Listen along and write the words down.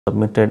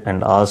submitted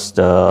and asked,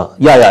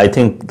 yeah, I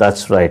think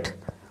that's right.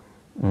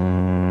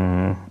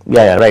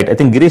 Yeah, right. I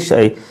think Girish,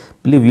 I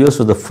believe yours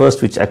was the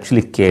first which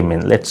actually came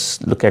in.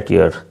 Let's look at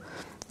your,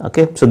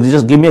 okay. So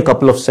just give me a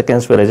couple of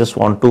seconds where I just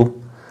want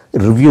to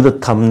review the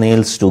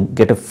thumbnails to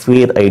get a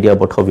fair idea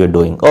about how you're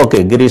doing.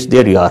 Okay, Girish,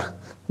 there you are.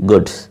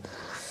 Good.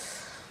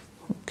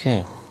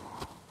 Okay.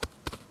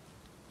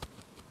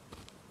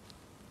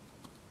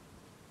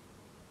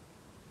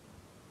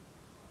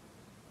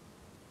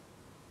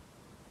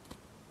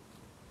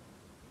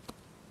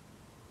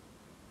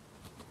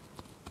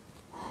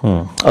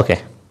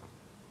 Okay,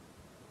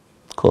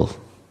 cool,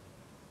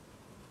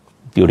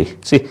 beauty.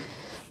 See,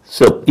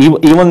 so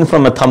even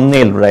from a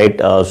thumbnail, right?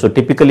 So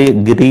typically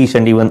Girish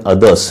and even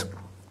others,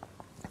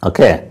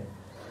 okay,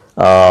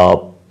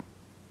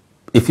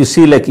 if you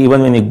see, like,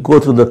 even when you go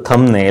through the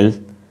thumbnail,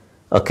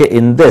 okay,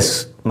 in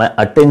this, my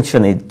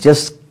attention, it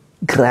just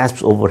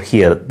grasps over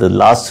here, the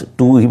last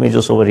two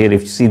images over here.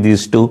 If you see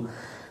these two,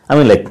 I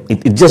mean, like,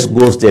 it just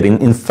goes there.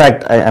 In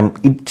fact, I am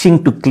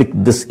itching to click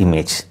this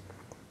image.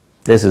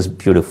 This is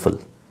beautiful.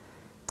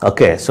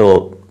 Okay,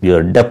 so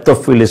your depth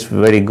of field is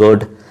very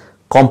good.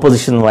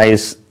 Composition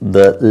wise,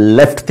 the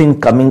left thing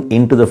coming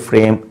into the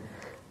frame,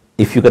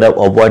 if you could have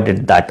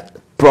avoided that,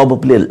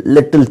 probably a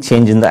little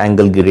change in the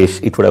angle,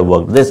 Girish, it would have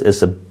worked. This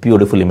is a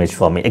beautiful image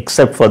for me,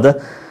 except for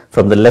the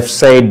from the left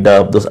side,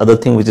 those other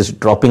thing which is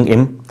dropping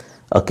in.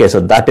 Okay,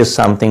 so that is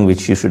something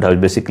which you should have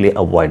basically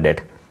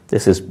avoided.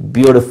 This is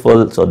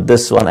beautiful. So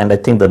this one, and I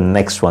think the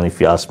next one,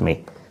 if you ask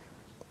me.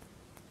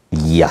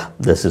 Yeah,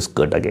 this is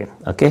good again.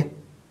 Okay,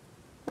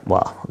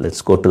 wow,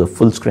 let's go to the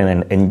full screen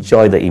and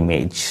enjoy the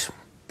image.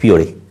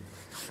 Beauty.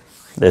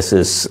 This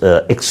is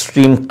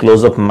extreme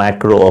close-up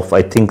macro of,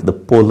 I think, the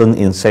pollen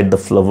inside the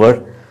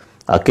flower.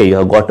 Okay, you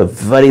have got a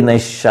very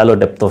nice shallow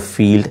depth of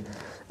field.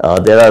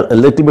 There are a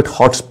little bit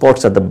hot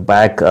spots at the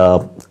back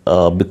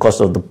because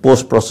of the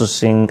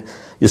post-processing.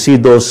 You see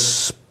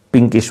those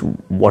pinkish,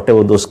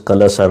 whatever those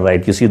colors are,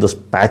 right? You see those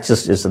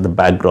patches just at the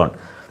background.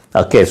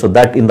 Okay, so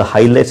that in the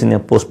highlights, in your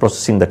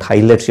post-processing, that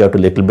highlights you have to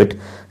little bit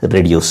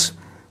reduce.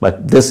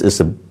 But this is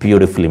a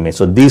beautiful image.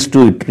 So these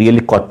two, it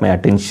really caught my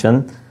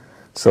attention.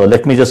 So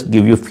let me just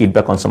give you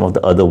feedback on some of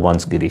the other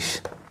ones, Girish.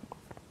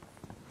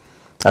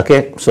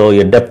 Okay, so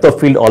your depth of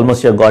field,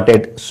 almost you got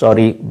it.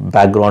 Sorry,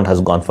 background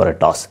has gone for a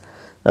toss.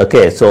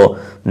 Okay,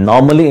 so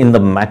normally in the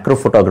macro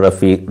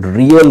photography,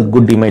 real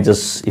good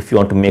images, if you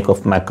want to make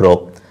of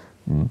macro,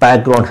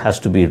 background has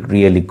to be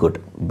really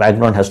good.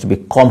 Background has to be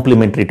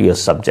complementary to your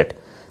subject.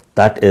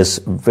 That is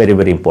very,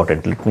 very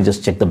important. Let me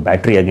just check the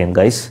battery again,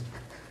 guys.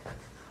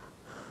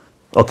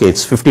 Okay,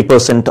 it's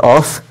 50%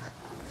 off.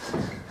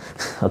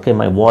 Okay,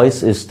 my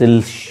voice is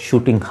still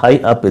shooting high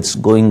up. It's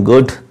going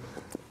good.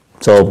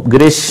 So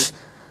Girish,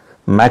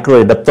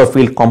 macro, depth of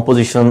field,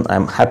 composition,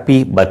 I'm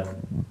happy, but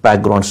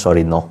background,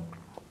 sorry, no.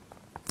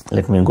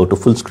 Let me go to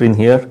full screen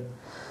here.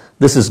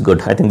 This is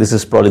good. I think this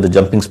is probably the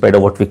jumping spider,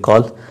 what we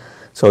call.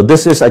 So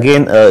this is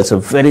again, it's a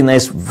very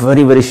nice,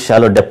 very, very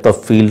shallow depth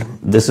of field.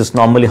 This is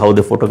normally how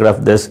they photograph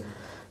this.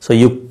 So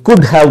you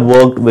could have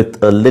worked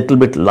with a little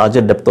bit larger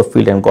depth of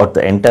field and got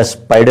the entire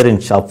spider in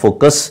sharp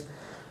focus.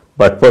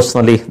 But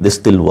personally, this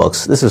still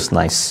works. This is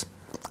nice.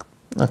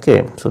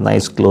 Okay, so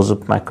nice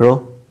close-up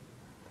macro.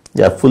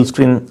 Yeah, full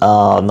screen,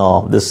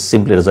 no, this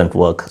simply doesn't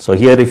work. So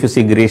here, if you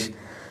see, Girish,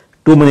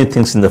 too many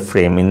things in the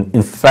frame.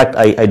 In fact,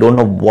 I don't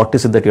know what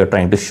is it that you're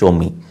trying to show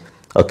me.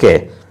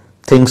 Okay,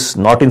 things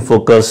not in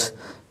focus.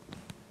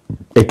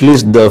 At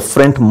least the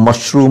front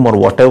mushroom or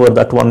whatever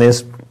that one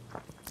is,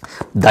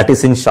 that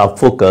is in sharp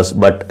focus,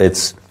 but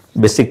it's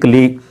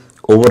basically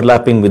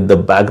overlapping with the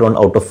background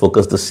out of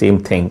focus, the same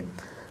thing.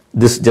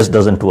 This just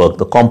doesn't work.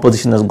 The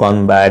composition has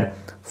gone bad,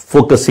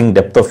 focusing,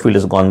 depth of field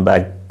has gone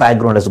bad,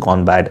 background has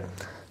gone bad.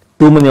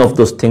 Too many of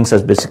those things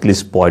has basically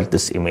spoiled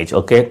this image.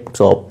 Okay,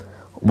 so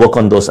work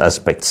on those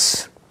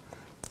aspects.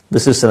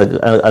 This is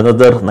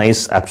another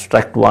nice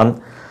abstract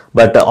one,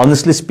 but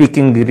honestly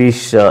speaking,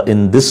 Girish,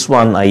 in this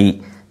one, I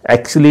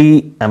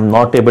actually am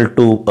not able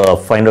to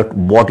find out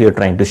what you're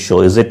trying to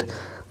show. Is it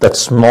that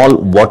small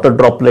water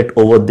droplet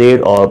over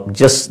there, or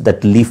just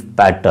that leaf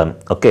pattern?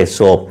 Okay,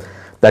 so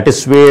that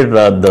is where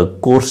the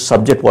core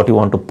subject, what you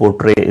want to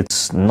portray,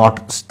 it's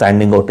not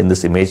standing out in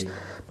this image.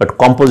 But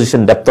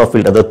composition, depth of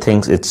field, other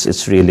things,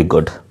 it's really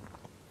good.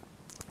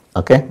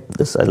 Okay,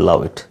 this, I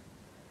love it.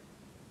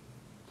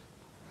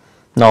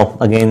 Now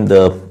again,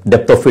 the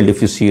depth of field,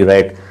 if you see,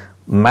 right,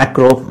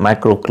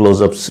 macro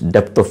close-ups,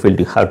 depth of field,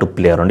 you have to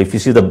play around. If you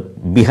see the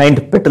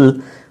behind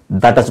petal,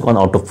 that has gone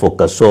out of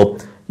focus. So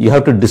you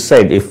have to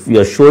decide if you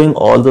are showing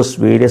all those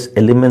various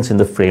elements in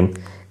the frame,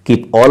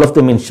 keep all of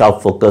them in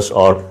sharp focus,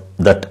 or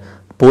that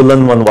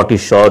pollen one what you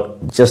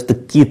shot, just the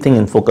key thing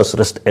in focus,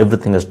 rest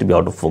everything has to be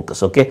out of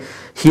focus. Okay,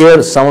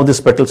 here some of these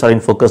petals are in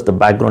focus, the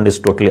background is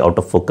totally out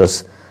of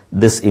focus.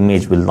 This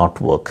image will not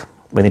work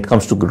when it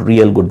comes to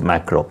real good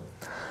macro.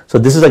 So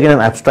this is again an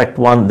abstract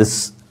one.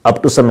 This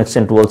up to some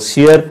extent works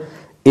here.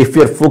 If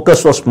your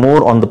focus was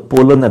more on the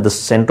pollen at the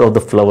center of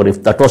the flower,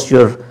 if that was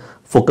your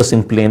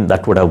focusing plane,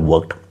 that would have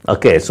worked.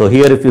 Okay, so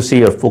here if you see,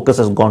 your focus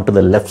has gone to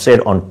the left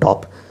side on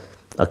top,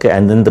 okay,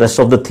 and then the rest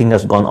of the thing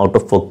has gone out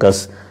of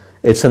focus.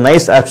 It's a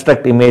nice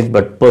abstract image,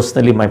 but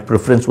personally my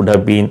preference would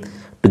have been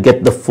to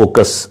get the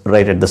focus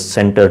right at the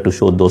center to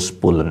show those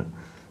pull-in.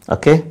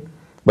 Okay,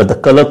 but the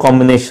color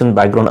combination,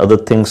 background, other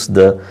things,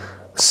 the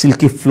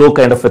silky flow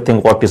kind of a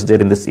thing, what is there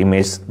in this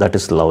image, that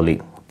is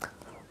lovely.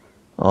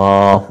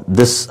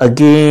 This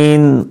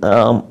again,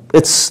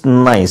 it's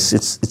nice,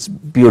 it's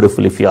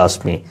beautiful if you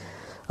ask me,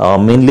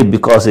 mainly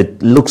because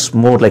it looks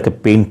more like a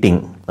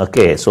painting.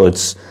 Okay, so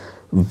it's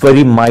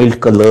very mild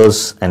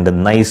colors and a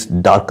nice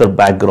darker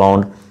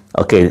background.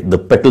 Okay, the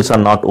petals are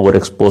not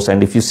overexposed,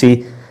 and if you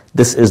see,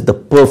 this is the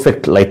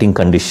perfect lighting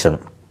condition.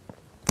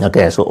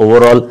 Okay, so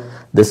overall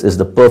this is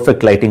the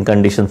perfect lighting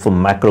condition for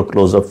macro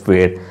close-up,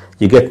 where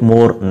you get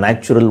more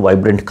natural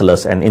vibrant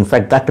colors. And in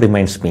fact, that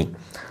reminds me,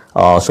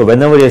 so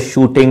whenever you're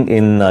shooting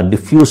in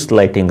diffused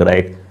lighting,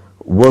 right,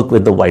 work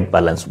with the white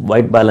balance.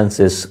 White balance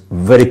is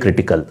very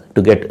critical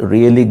to get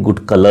really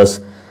good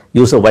colors.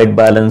 Use a white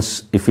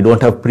balance. If you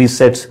don't have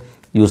presets,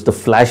 use the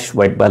flash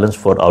white balance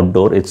for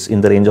outdoor. It's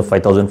in the range of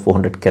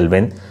 5400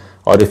 Kelvin.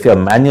 Or if you have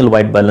manual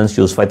white balance,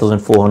 use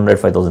 5400,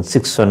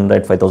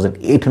 5600,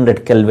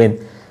 5800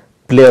 Kelvin.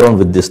 Play around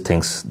with these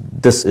things.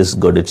 This is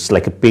good. It's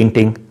like a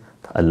painting.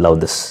 I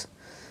love this.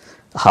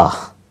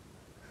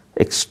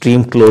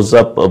 Extreme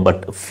close-up,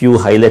 but few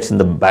highlights in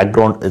the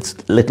background. It's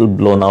little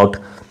blown out.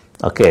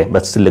 Okay,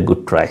 but still a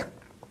good try.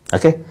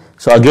 Okay,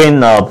 so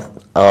again,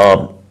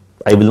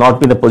 I will not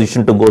be in a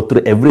position to go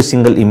through every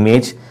single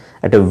image.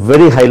 At a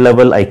very high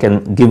level, I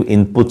can give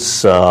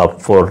inputs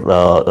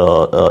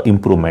for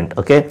improvement.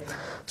 Okay,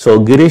 so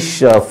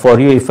Girish, for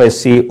you, if I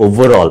see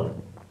overall,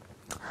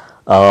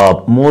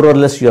 more or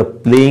less you are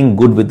playing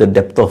good with the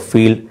depth of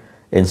field.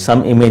 In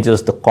some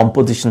images, the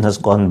composition has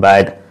gone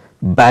bad.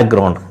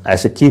 Background,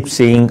 as I keep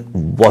saying,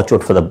 watch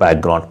out for the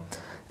background.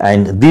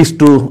 And these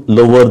two,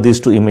 lower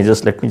these two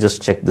images. Let me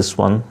just check this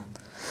one.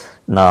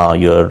 Now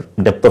your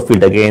depth of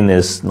field again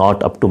is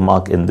not up to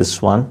mark in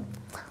this one.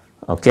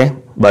 Okay,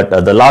 but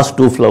the last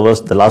two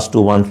flowers, the last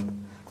two ones,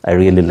 I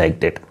really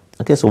liked it.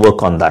 Okay, so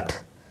work on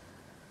that.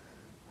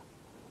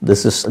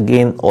 This is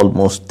again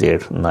almost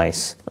there.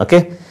 Nice.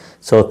 Okay,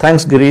 so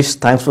thanks Girish,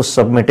 thanks for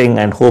submitting,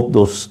 and hope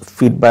those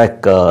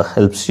feedback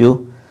helps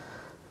you.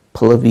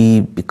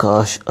 Pallavi,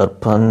 Bikash,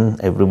 Arpan,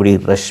 everybody,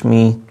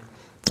 Rashmi.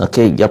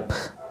 Okay, yep.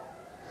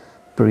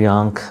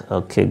 Priyank,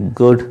 okay,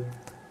 good.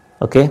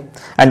 Okay,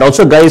 and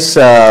also guys,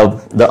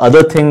 the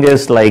other thing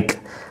is, like,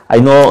 I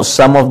know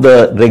some of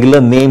the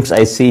regular names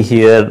I see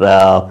here,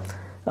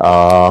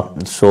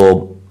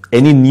 so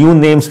any new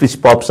names which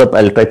pops up,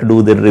 I'll try to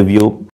do the review.